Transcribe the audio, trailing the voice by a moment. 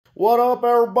What up,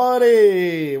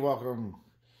 everybody? Welcome.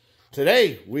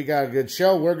 Today, we got a good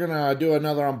show. We're going to do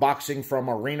another unboxing from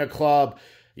Arena Club.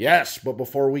 Yes, but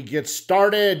before we get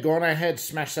started, go on ahead,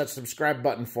 smash that subscribe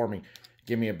button for me.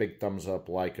 Give me a big thumbs up,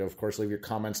 like, of course, leave your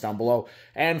comments down below.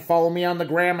 And follow me on the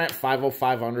gram at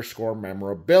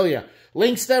 505_memorabilia.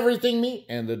 Links to everything me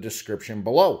in the description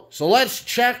below. So let's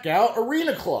check out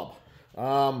Arena Club.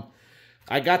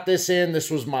 I got this in. This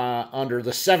was my under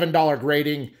the $7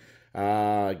 grading.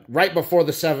 Right before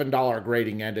the $7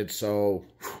 grading ended, so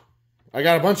I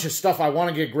got a bunch of stuff I want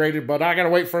to get graded, but I got to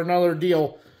wait for another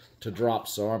deal to drop,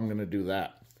 so I'm going to do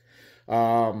that.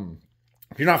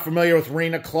 If you're not familiar with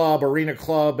Arena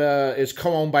Club is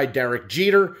co-owned by Derek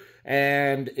Jeter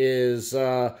and is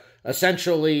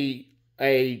essentially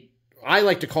I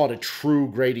like to call it a true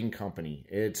grading company.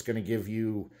 It's going to give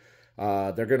you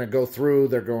they're going to go through,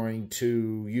 they're going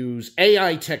to use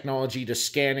AI technology to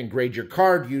scan and grade your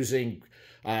card using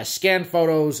scan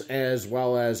photos as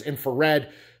well as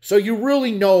infrared. So you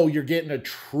really know you're getting a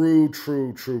true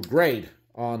grade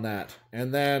on that.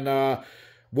 And then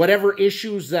whatever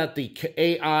issues that the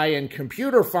AI and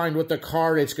computer find with the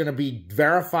card, it's going to be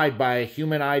verified by a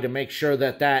human eye to make sure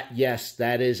that yes,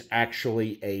 that is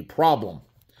actually a problem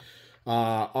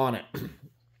on it.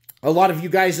 A lot of you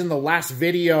guys in the last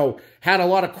video had a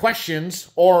lot of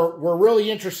questions or were really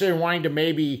interested in wanting to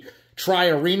maybe try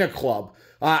Arena Club.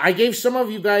 I gave some of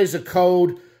you guys a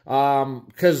code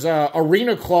because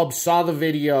Arena Club saw the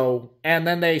video and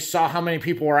then they saw how many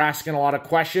people were asking a lot of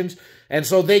questions. And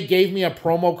so they gave me a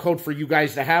promo code for you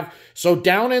guys to have. So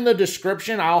down in the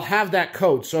description, I'll have that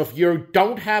code. So if you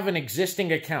don't have an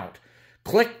existing account,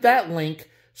 click that link,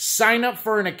 sign up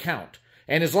for an account.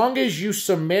 And as long as you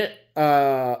submit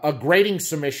a grading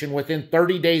submission within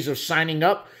 30 days of signing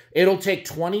up, it'll take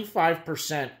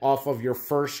 25% off of your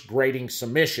first grading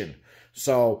submission.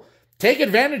 So take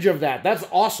advantage of that. That's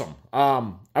awesome.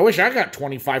 I wish I got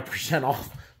 25%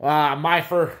 off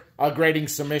for a grading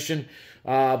submission,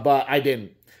 but I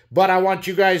didn't. But I want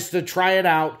you guys to try it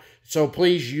out. So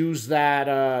please use that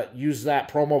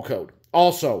promo code.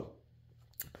 Also,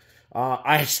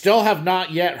 I still have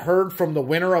not yet heard from the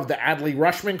winner of the Adley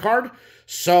Rutschman card.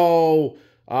 So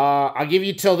I'll give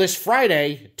you till this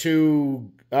Friday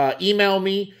to email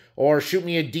me or shoot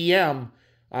me a DM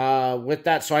with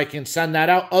that so I can send that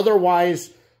out. Otherwise,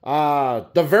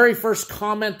 the very first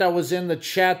comment that was in the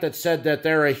chat that said that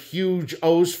they're a huge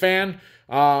O's fan,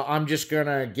 I'm just going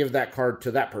to give that card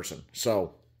to that person.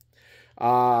 So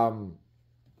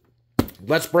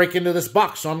let's break into this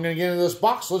box. So I'm going to get into this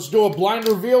box. Let's do a blind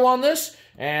reveal on this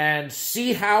and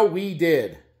see how we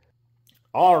did.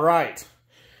 All right.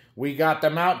 We got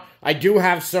them out. I do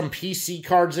have some PC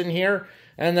cards in here,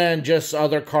 and then just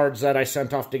other cards that I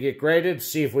sent off to get graded.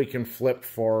 See if we can flip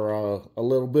for a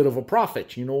little bit of a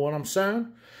profit. You know what I'm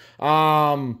saying?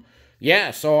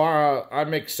 Yeah, so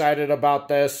I'm excited about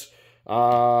this.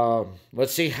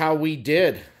 Let's see how we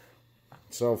did.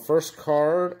 So first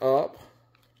card up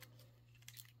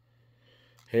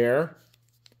here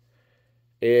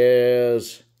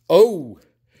is... Oh!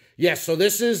 Yes, so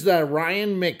this is the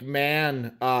Ryan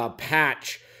McMahon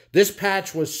patch. This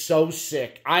patch was so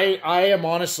sick. I am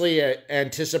honestly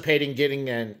anticipating getting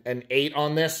an 8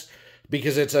 on this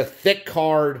because it's a thick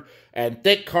card, and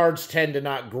thick cards tend to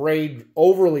not grade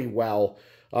overly well.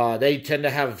 They tend to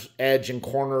have edge and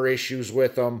corner issues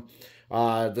with them.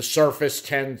 The surface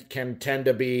can tend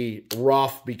to be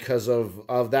rough because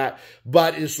of that.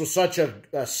 But this was such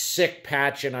a sick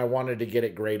patch, and I wanted to get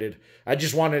it graded. I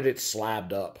just wanted it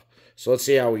slabbed up. So let's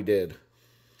see how we did.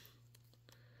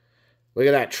 Look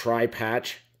at that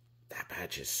tri-patch. That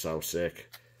patch is so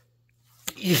sick.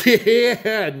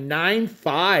 Yeah,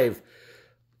 9.5.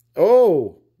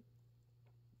 Oh.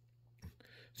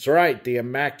 That's right. The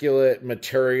Immaculate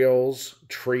Materials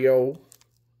Trio.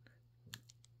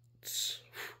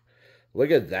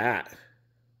 Look at that.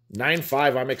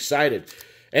 9.5. I'm excited.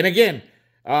 And again,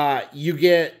 you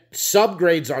get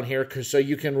subgrades on here so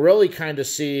you can really kind of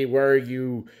see where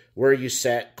you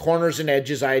set. Corners and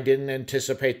edges, I didn't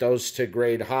anticipate those to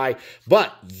grade high.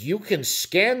 But you can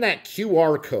scan that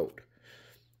QR code.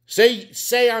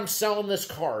 Say I'm selling this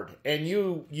card and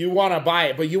you want to buy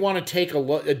it, but you want to take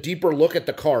a deeper look at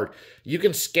the card. You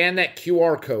can scan that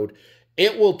QR code.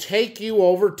 It will take you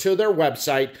over to their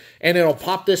website and it'll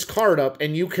pop this card up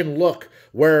and you can look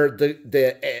where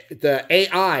the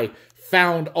AI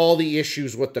found all the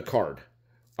issues with the card.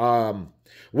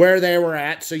 Where they were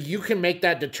at, so you can make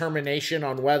that determination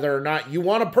on whether or not you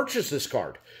want to purchase this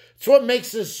card. It's what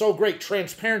makes this so great,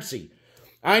 transparency.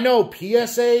 I know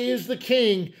PSA is the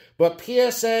king, but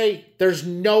PSA, there's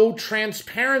no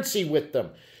transparency with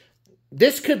them.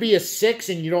 this could be a 6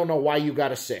 and you don't know why you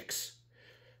got a 6.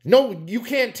 No, you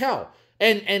can't tell.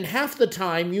 And half the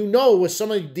time, you know, with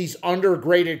some of these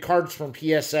undergraded cards from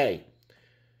PSA,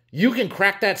 you can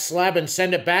crack that slab and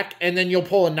send it back, and then you'll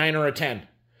pull a 9 or a 10.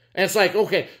 And it's like,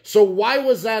 okay, so why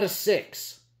was that a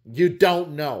 6? You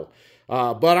don't know.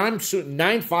 But I'm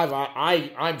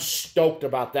 9.5. I'm stoked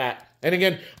about that. And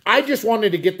again, I just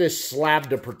wanted to get this slab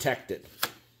to protect it.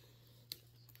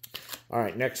 All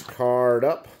right, next card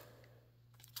up.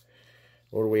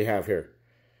 What do we have here?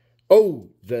 Oh,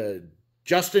 the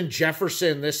Justin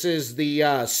Jefferson. This is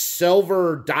the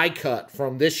silver die cut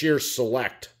from this year's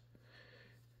Select.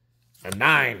 A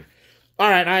 9. All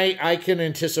right, I can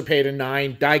anticipate a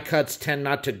 9. Die cuts tend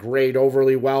not to grade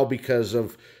overly well because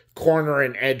of corner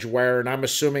and edge wear, and I'm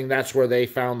assuming that's where they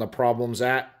found the problems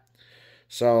at.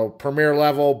 So, premier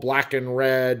level, black and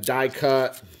red, die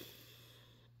cut.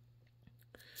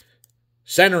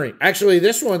 Centering. Actually,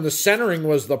 this one, the centering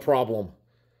was the problem.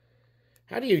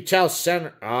 How do you tell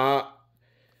center?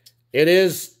 It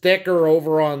is thicker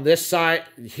over on this side.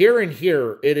 Here and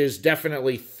here, it is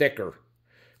definitely thicker.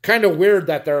 Kind of weird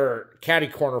that they're catty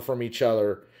corner from each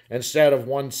other instead of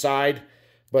one side.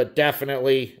 But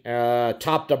definitely,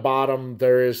 top to bottom,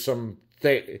 there is some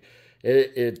thick.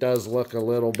 It does look a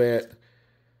little bit,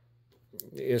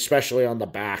 especially on the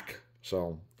back.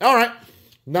 So, all right.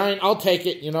 9, I'll take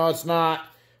it. You know, it's not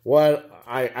what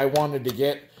I wanted to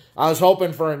get. I was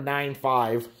hoping for a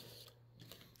 9.5.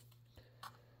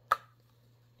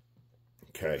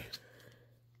 Okay.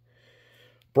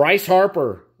 Bryce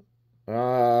Harper.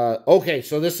 Okay,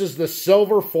 so this is the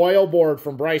silver foil board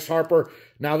from Bryce Harper.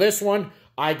 Now, this one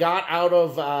I got out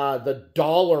of the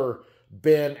dollar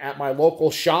bin at my local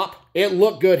shop. It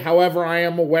looked good. However, I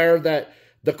am aware that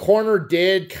the corner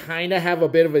did kind of have a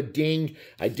bit of a ding.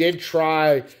 I did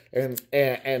try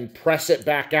and press it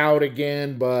back out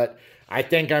again, but I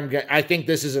think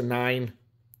this is a 9.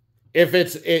 If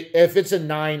it's a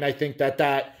 9, I think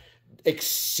that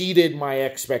exceeded my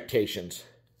expectations.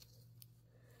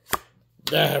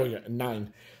 There we go,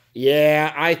 9.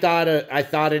 Yeah, I thought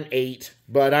an 8,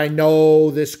 but I know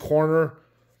this corner.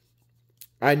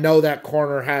 I know that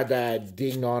corner had that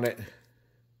ding on it.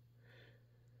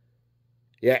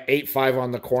 Yeah, 8.5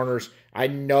 on the corners. I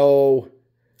know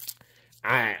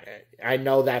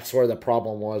that's where the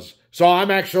problem was. So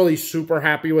I'm actually super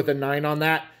happy with a 9 on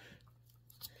that.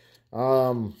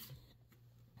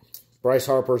 Bryce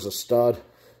Harper's a stud.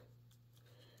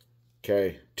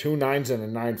 Okay, 2 9s and a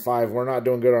 9.5. We're not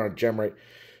doing good on a gem rate.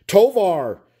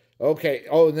 Tovar. Okay.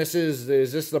 Oh, and is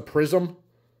this the Prism?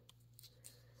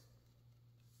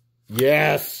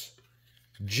 Yes.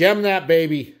 Gem that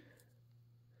baby.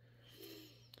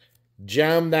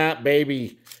 Gem that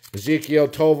baby. Ezekiel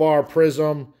Tovar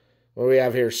Prism. What do we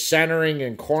have here? Centering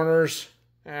and corners.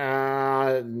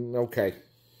 Okay.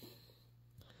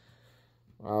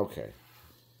 Okay.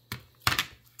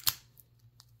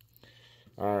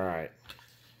 All right.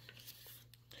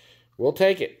 We'll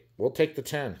take it. We'll take the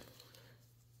 10.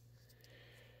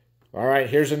 All right,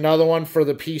 here's another one for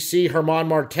the PC. Herman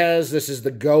Martez. This is the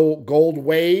Gold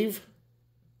Wave.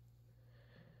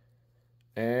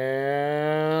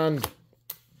 And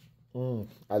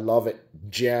I love it.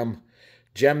 Gem.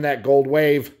 Gem that Gold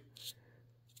Wave.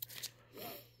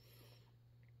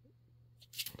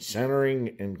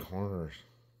 Centering in corners.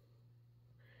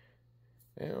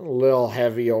 And a little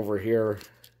heavy over here.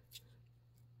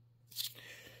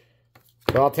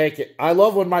 But I'll take it. I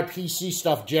love when my PC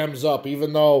stuff gems up,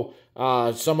 even though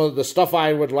some of the stuff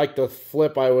I would like to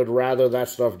flip, I would rather that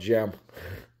stuff gem.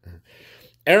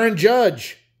 Aaron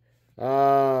Judge.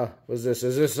 What's this?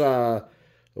 Is this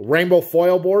rainbow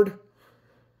foil board?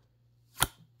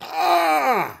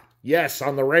 Yes,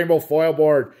 on the rainbow foil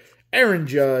board. Aaron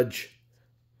Judge.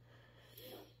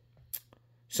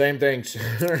 Same thing.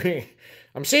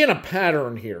 I'm seeing a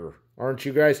pattern here, aren't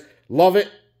you guys? Love it.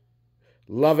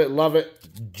 Love it, love it.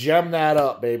 Gem that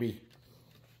up, baby.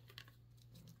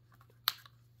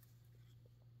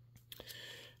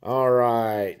 All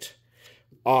right.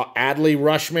 Adley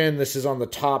Rushman. This is on the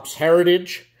Topps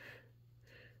Heritage.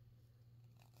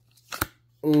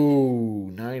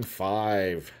 Ooh,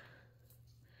 9.5.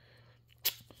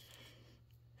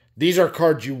 These are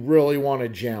cards you really want to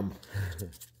gem.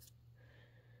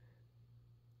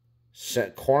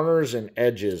 Set corners and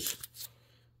edges.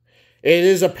 It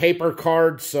is a paper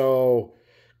card, so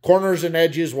corners and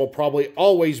edges will probably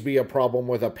always be a problem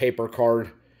with a paper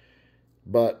card.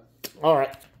 But, all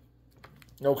right.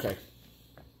 Okay.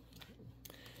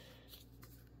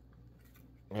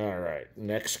 All right.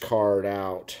 Next card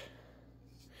out.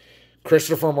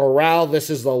 Christopher Morale.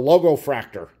 This is the Logo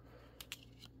Fractor.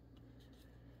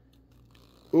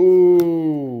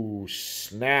 Ooh,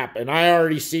 snap. And I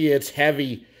already see it's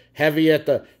heavy at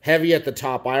the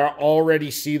top. I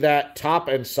already see that top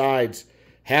and sides.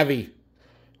 Heavy.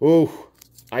 Ooh,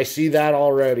 I see that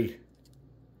already.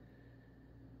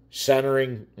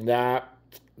 Centering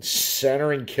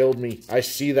killed me. I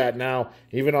see that now.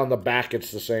 Even on the back,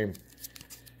 it's the same.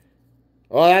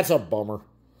 Oh, that's a bummer.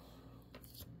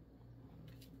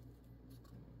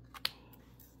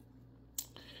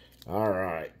 All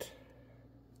right.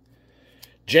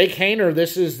 Jake Haener,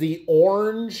 this is the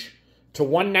orange to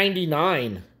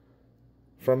 199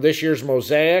 from this year's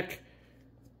Mosaic.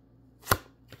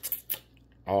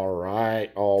 All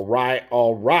right.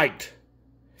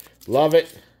 Love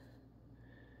it.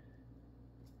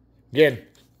 Again,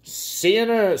 seeing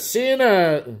a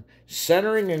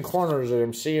centering and corners.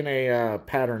 I'm seeing a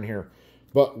pattern here,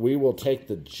 but we will take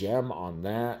the gem on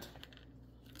that.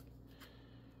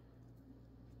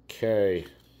 Okay.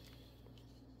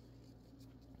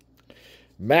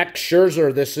 Max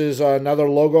Scherzer, this is another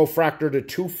logo fractor to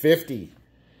 250.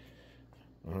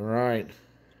 All right.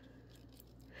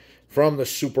 From the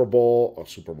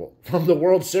from the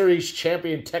World Series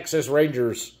champion Texas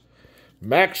Rangers,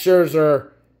 Max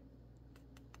Scherzer.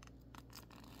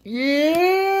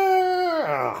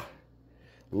 Yeah!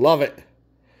 Love it.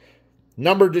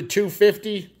 Numbered to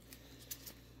 250.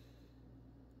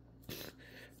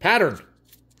 Pattern.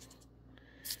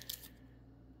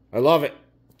 I love it.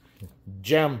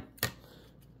 Gem.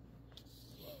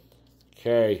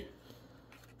 Okay.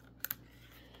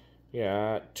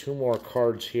 Yeah, 2 more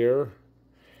cards here.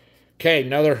 Okay,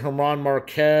 another German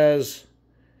Marquez.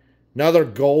 Another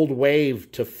gold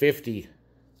wave to 50.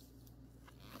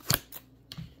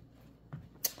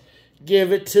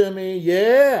 Give it to me,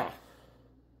 yeah.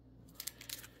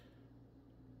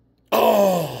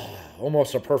 Oh,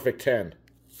 almost a perfect 10.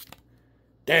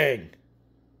 Dang.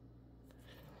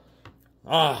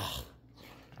 Ah.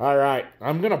 All right,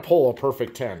 I'm going to pull a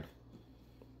perfect 10.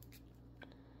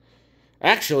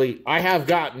 Actually, I have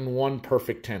gotten one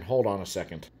perfect 10. Hold on a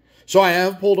second. So I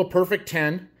have pulled a perfect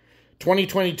 10.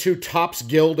 2022 Topps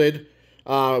Gilded.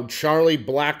 Charlie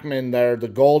Blackmon there. The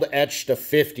gold etched to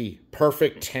 50.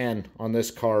 Perfect 10 on this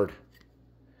card.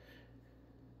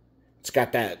 It's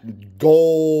got that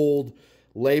gold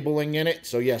labeling in it.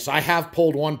 So yes, I have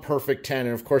pulled one perfect 10.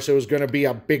 And of course, it was going to be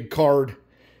a big card.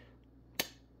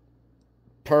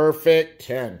 Perfect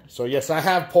 10. So yes, I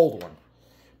have pulled one.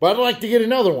 But I'd like to get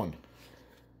another one.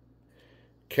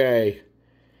 Okay.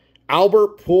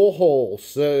 Albert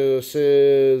Pujols. This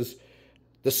is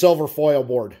the silver foil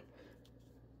board.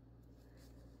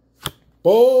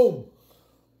 Boom.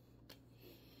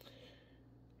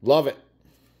 Love it.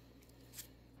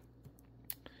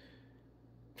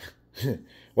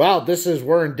 Wow,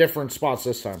 we're in different spots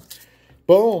this time.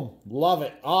 Boom. Love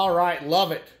it. All right,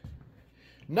 love it.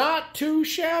 Not too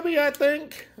shabby, I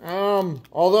think.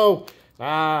 Although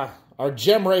our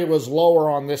gem rate was lower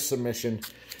on this submission.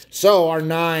 So our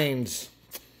 9s.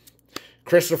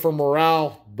 Christopher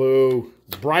Morel, boo.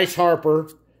 Bryce Harper.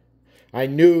 I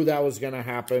knew that was going to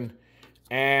happen.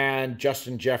 And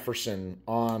Justin Jefferson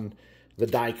on the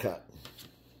die cut.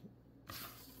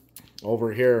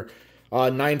 Over here,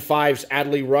 9.5s,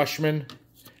 Adley Rutschman.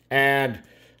 And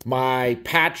my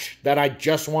patch that I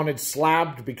just wanted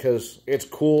slabbed because it's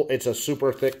cool. It's a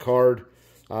super thick card,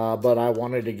 but I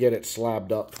wanted to get it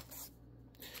slabbed up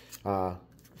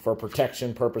for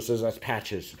protection purposes. That's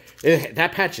patches.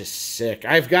 That patch is sick.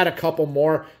 I've got a couple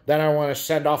more that I want to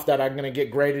send off that I'm going to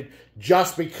get graded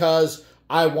just because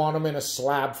I want them in a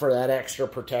slab for that extra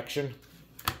protection.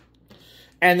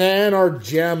 And then our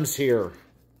gems here.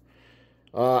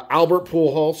 Albert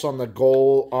Pujols on the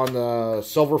gold, on the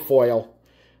silver foil.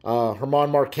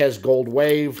 German Marquez gold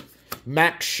wave.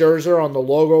 Max Scherzer on the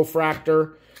logo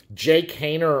fractor. Jake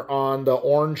Haener on the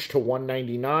orange to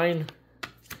 199.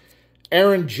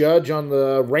 Aaron Judge on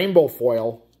the rainbow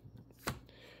foil.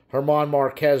 German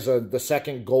Marquez, the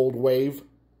second gold wave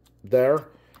there.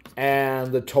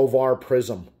 And the Tovar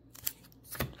Prism.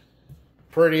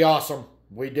 Pretty awesome.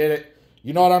 We did it.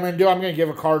 You know what I'm going to do? I'm going to give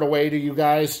a card away to you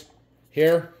guys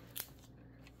here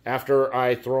after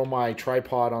I throw my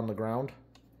tripod on the ground.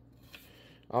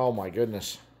 Oh my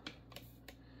goodness.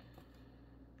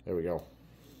 There we go.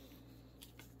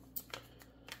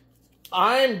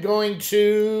 I'm going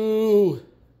to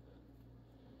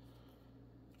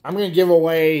give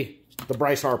away the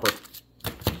Bryce Harper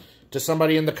to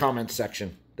somebody in the comments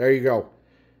section. There you go.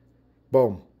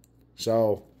 Boom.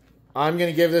 So I'm going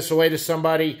to give this away to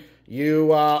somebody.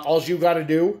 All you got to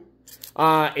do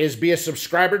is be a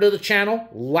subscriber to the channel,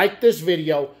 like this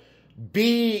video,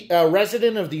 be a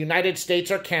resident of the United States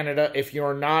or Canada. If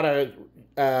you're not a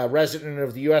resident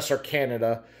of the U.S. or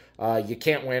Canada, you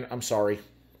can't win. I'm sorry.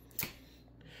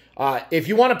 If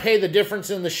you want to pay the difference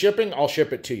in the shipping, I'll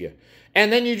ship it to you.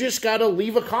 And then you just got to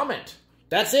leave a comment.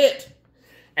 That's it.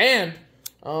 And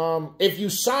if you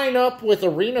sign up with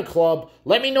Arena Club,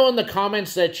 let me know in the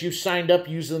comments that you signed up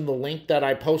using the link that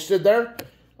I posted there.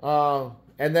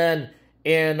 And then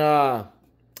in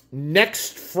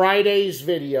next Friday's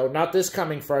video, not this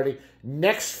coming Friday,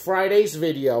 next Friday's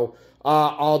video,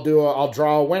 I'll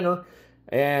draw a winner,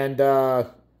 and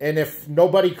if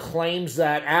nobody claims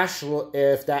that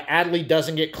if that Adley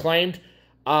doesn't get claimed,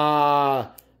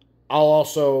 I'll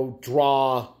also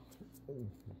draw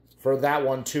for that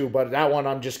one too. But that one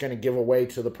I'm just going to give away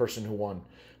to the person who won,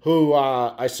 who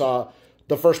I saw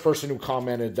the first person who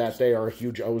commented that they are a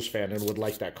huge O's fan and would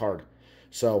like that card.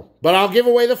 So, but I'll give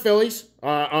away the Phillies,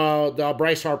 the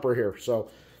Bryce Harper here. So,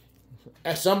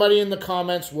 somebody in the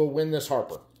comments will win this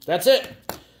Harper. That's it.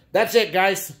 That's it,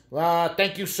 guys.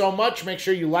 Thank you so much. Make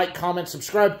sure you like, comment,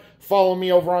 subscribe. Follow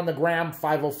me over on the gram,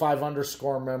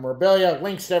 505_memorabilia.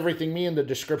 Links to everything me in the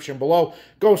description below.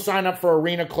 Go sign up for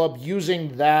Arena Club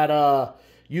using that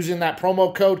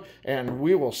promo code, and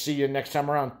we will see you next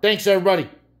time around. Thanks, everybody.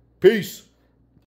 Peace.